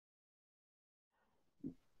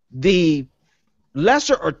the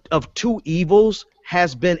lesser of two evils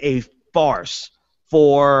has been a farce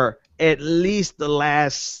for at least the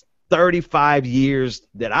last 35 years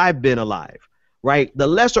that I've been alive, right? The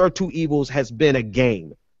lesser of two evils has been a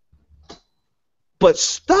game. But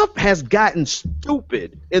stuff has gotten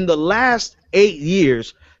stupid in the last 8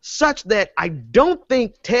 years such that I don't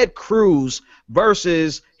think Ted Cruz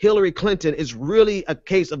versus Hillary Clinton is really a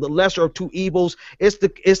case of the lesser of two evils. It's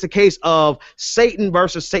the case of Satan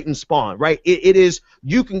versus Satan's spawn, right? It is,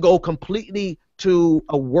 you can go completely to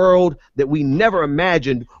a world that we never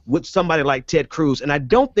imagined with somebody like Ted Cruz, and I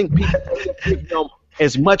don't think people give him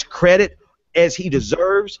as much credit as he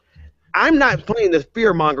deserves. I'm not playing the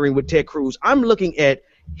fear-mongering with Ted Cruz. I'm looking at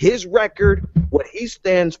his record, what he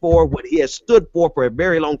stands for, what he has stood for a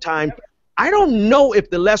very long time. I don't know if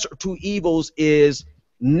the lesser of two evils is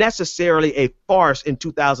necessarily a farce in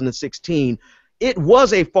 2016. It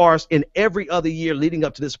was a farce in every other year leading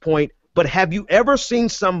up to this point, but have you ever seen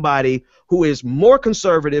somebody who is more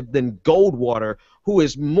conservative than Goldwater, who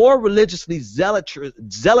is more religiously zealot,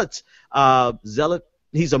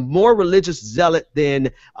 he's a more religious zealot than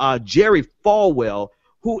Jerry Falwell,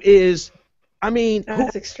 who is, I mean,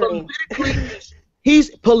 that's extreme.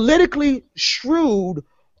 He's politically shrewd,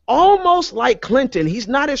 almost like Clinton. He's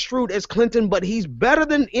not as shrewd as Clinton, but he's better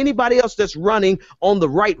than anybody else that's running on the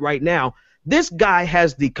right now. This guy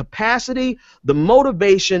has the capacity, the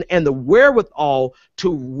motivation, and the wherewithal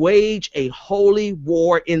to wage a holy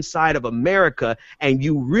war inside of America, and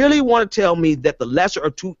you really want to tell me that the lesser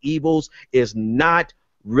of two evils is not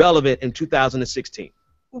relevant in 2016?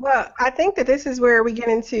 Well, I think that this is where we get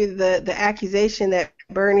into the accusation that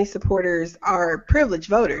Bernie supporters are privileged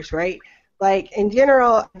voters, right? Like, in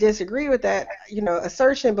general, I disagree with that,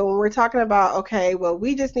 assertion, but when we're talking about, okay, well,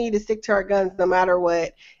 we just need to stick to our guns no matter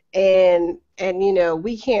what, and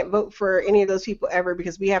we can't vote for any of those people ever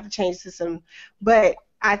because we have to change the system. But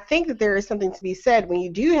I think that there is something to be said when you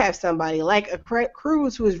do have somebody like a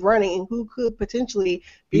Cruz who is running and who could potentially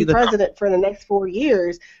be president for the next 4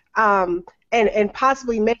 years, and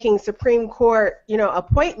possibly making Supreme Court,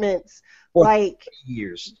 appointments like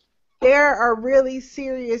years. There are really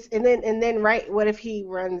serious, and then right, what if he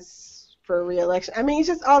runs for re-election? I mean, it's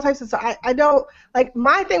just all types of stuff. I don't like,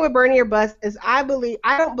 my thing with Bernie or bust is I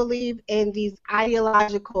don't believe in these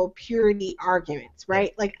ideological purity arguments,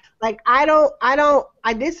 right? Like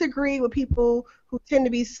I disagree with people who tend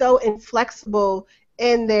to be so inflexible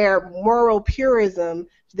in their moral purism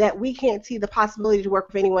that we can't see the possibility to work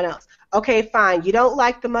with anyone else. Okay, fine. You don't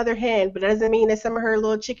like the mother hen, but it doesn't mean that some of her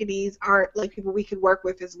little chickadees aren't like people we could work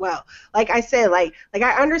with as well. Like I said, like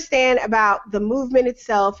I understand about the movement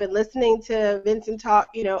itself and listening to Vincent talk,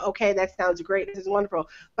 okay, that sounds great. This is wonderful.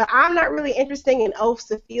 But I'm not really interested in oaths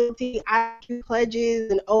of fealty, IQ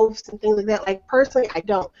pledges and oaths and things like that. Like, personally, I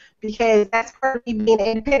don't, because that's part of me being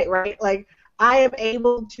independent, right? Like, I am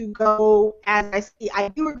able to go as I see. I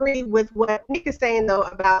do agree with what Nick is saying, though,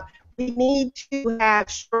 about we need to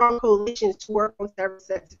have strong coalitions to work on several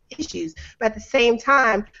sets of issues. But at the same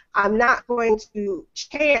time, I'm not going to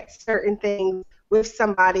chance certain things with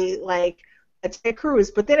somebody like Ted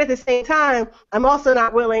Cruz. But then at the same time, I'm also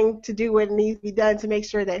not willing to do what needs to be done to make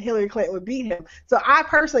sure that Hillary Clinton would beat him. So I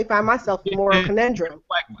personally find myself in a moral conundrum,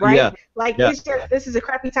 right? Yeah. It's just, this is a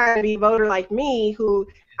crappy time to be a voter like me, who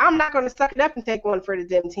I'm not going to suck it up and take one for the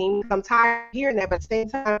Dem team. I'm tired of hearing that, but at the same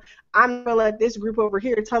time, I'm going to let this group over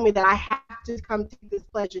here tell me that I have to come take this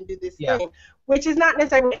pledge and do this thing, which is not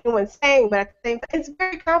necessarily what anyone's saying, but at the same time, it's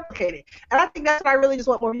very complicated. And I think that's what I really just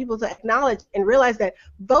want more people to acknowledge and realize, that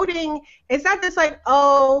voting, it's not just like,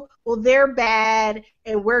 oh, well, they're bad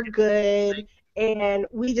and we're good and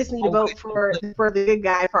we just need to vote for the good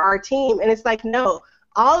guy for our team. And it's like, no.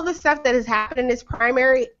 All of the stuff that has happened in this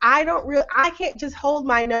primary, I can't just hold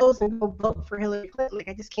my nose and go vote for Hillary Clinton. Like,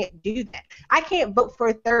 I just can't do that. I can't vote for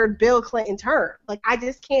a third Bill Clinton term. Like, I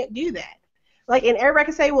just can't do that. Like, and everybody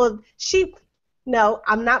can say, well, no,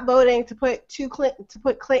 I'm not voting to put Clinton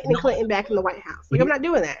and Clinton back in the White House. Like, I'm not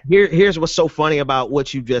doing that. Here's what's so funny about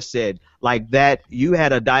what you just said. Like, that you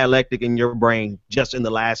had a dialectic in your brain just in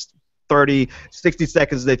the last 30, 60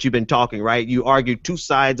 seconds that you've been talking, right? You argue two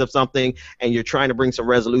sides of something and you're trying to bring some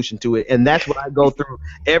resolution to it. And that's what I go through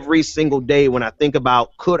every single day when I think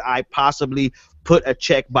about, could I possibly put a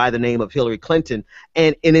check by the name of Hillary Clinton?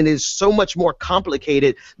 And it is so much more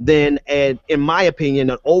complicated than, in my opinion,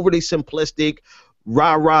 an overly simplistic,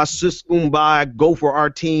 rah rah sis kumbaya, go for our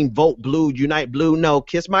team, vote blue, unite blue. No,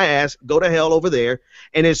 kiss my ass, go to hell over there.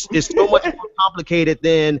 And it's so much more complicated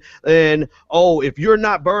than oh, if you're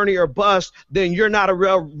not Bernie or bust, then you're not a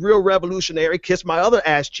real revolutionary. Kiss my other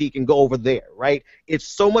ass cheek and go over there, right? It's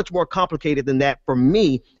so much more complicated than that for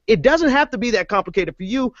me. It doesn't have to be that complicated for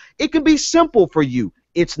you. It can be simple for you.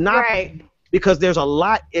 It's not. Right. Because there's a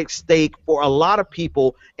lot at stake for a lot of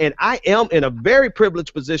people, and I am in a very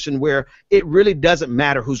privileged position where it really doesn't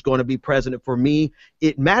matter who's going to be president for me.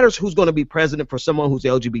 It matters who's going to be president for someone who's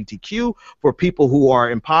LGBTQ, for people who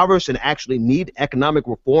are impoverished and actually need economic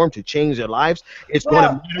reform to change their lives. It's going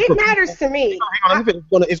to matter. It matters to me.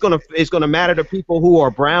 It's going to matter to people who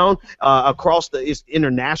are brown across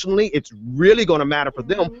internationally. It's really going to matter for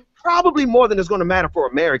them. Probably more than it's going to matter for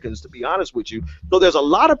Americans, to be honest with you. So there's a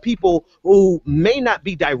lot of people who may not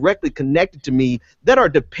be directly connected to me that are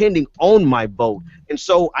depending on my vote. And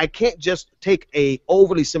so I can't just take a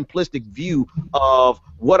overly simplistic view of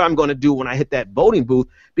what I'm going to do when I hit that voting booth,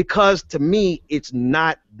 because to me, it's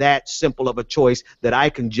not that simple of a choice that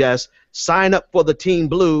I can just sign up for the team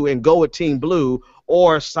blue and go with team blue,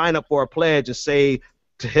 or sign up for a pledge and say,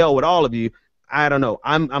 to hell with all of you. I don't know.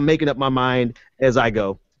 I'm making up my mind as I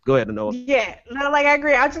go. Go ahead, Noah. Yeah, no, like I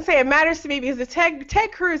agree. I was just saying it matters to me because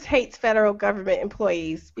Ted Cruz hates federal government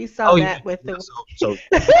employees. We saw that with the. So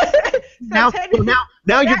now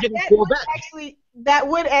you're getting pulled back. That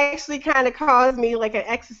would actually kind of cause me like an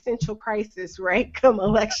existential crisis, right? Come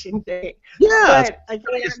election day. Yeah. But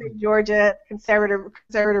again, I'm in Georgia, conservative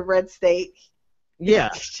red state.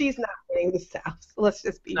 Yeah. She's not winning the South. So let's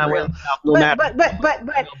just be not real.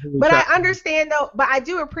 But I understand though. But I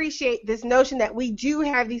do appreciate this notion that we do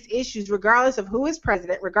have these issues, regardless of who is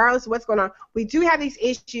president, regardless of what's going on. We do have these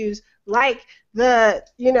issues, like the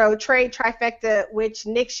trade trifecta, which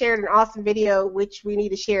Nick shared an awesome video, which we need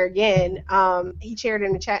to share again. He shared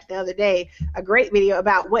in the chat the other day a great video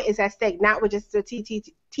about what is at stake, not with just the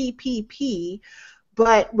TPP.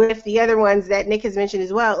 But with the other ones that Nick has mentioned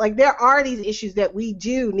as well, like there are these issues that we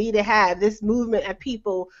do need to have this movement of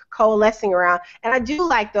people coalescing around. And I do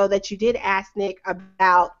like, though, that you did ask Nick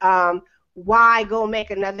about why go make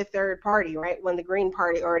another third party, right, when the Green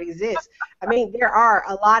Party already exists. I mean, there are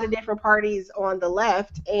a lot of different parties on the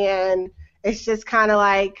left, and it's just kind of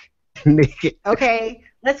like, okay,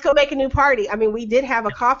 let's go make a new party. I mean, we did have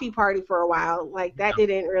a coffee party for a while. Like, that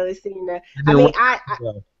didn't really seem to – I mean,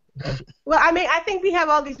 well, I mean, I think we have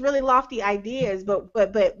all these really lofty ideas, but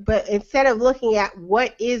instead of looking at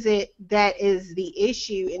what is it that is the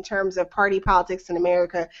issue in terms of party politics in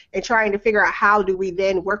America and trying to figure out how do we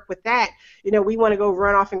then work with that, we want to go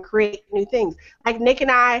run off and create new things. Like Nick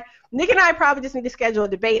and I probably just need to schedule a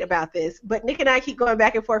debate about this, but Nick and I keep going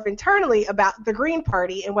back and forth internally about the Green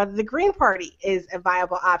Party and whether the Green Party is a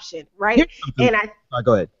viable option, right? And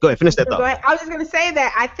go ahead, finish that thought. I was just going to say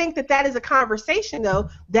that I think that is a conversation, though,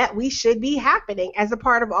 that we should be happening as a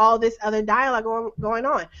part of all this other dialogue going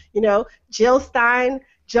on. Jill Stein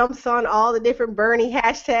jumps on all the different Bernie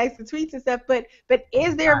hashtags and tweets and stuff, but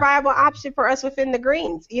is there a viable option for us within the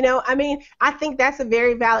Greens? I mean, I think that's a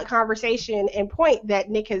very valid conversation and point that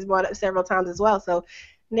Nick has brought up several times as well. So,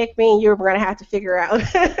 Nick, me and you are going to have to figure out.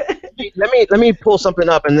 Let me pull something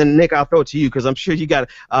up, and then Nick, I'll throw it to you because I'm sure you got.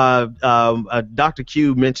 Dr.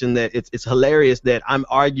 Q mentioned that it's hilarious that I'm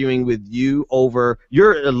arguing with you over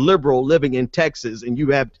you're a liberal living in Texas, and you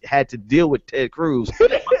have had to deal with Ted Cruz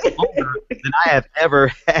much longer than I have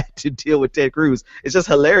ever had to deal with Ted Cruz. It's just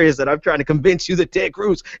hilarious that I'm trying to convince you that Ted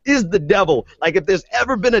Cruz is the devil. Like, if there's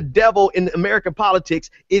ever been a devil in American politics,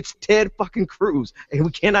 it's Ted fucking Cruz, and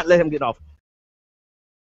we cannot let him get off.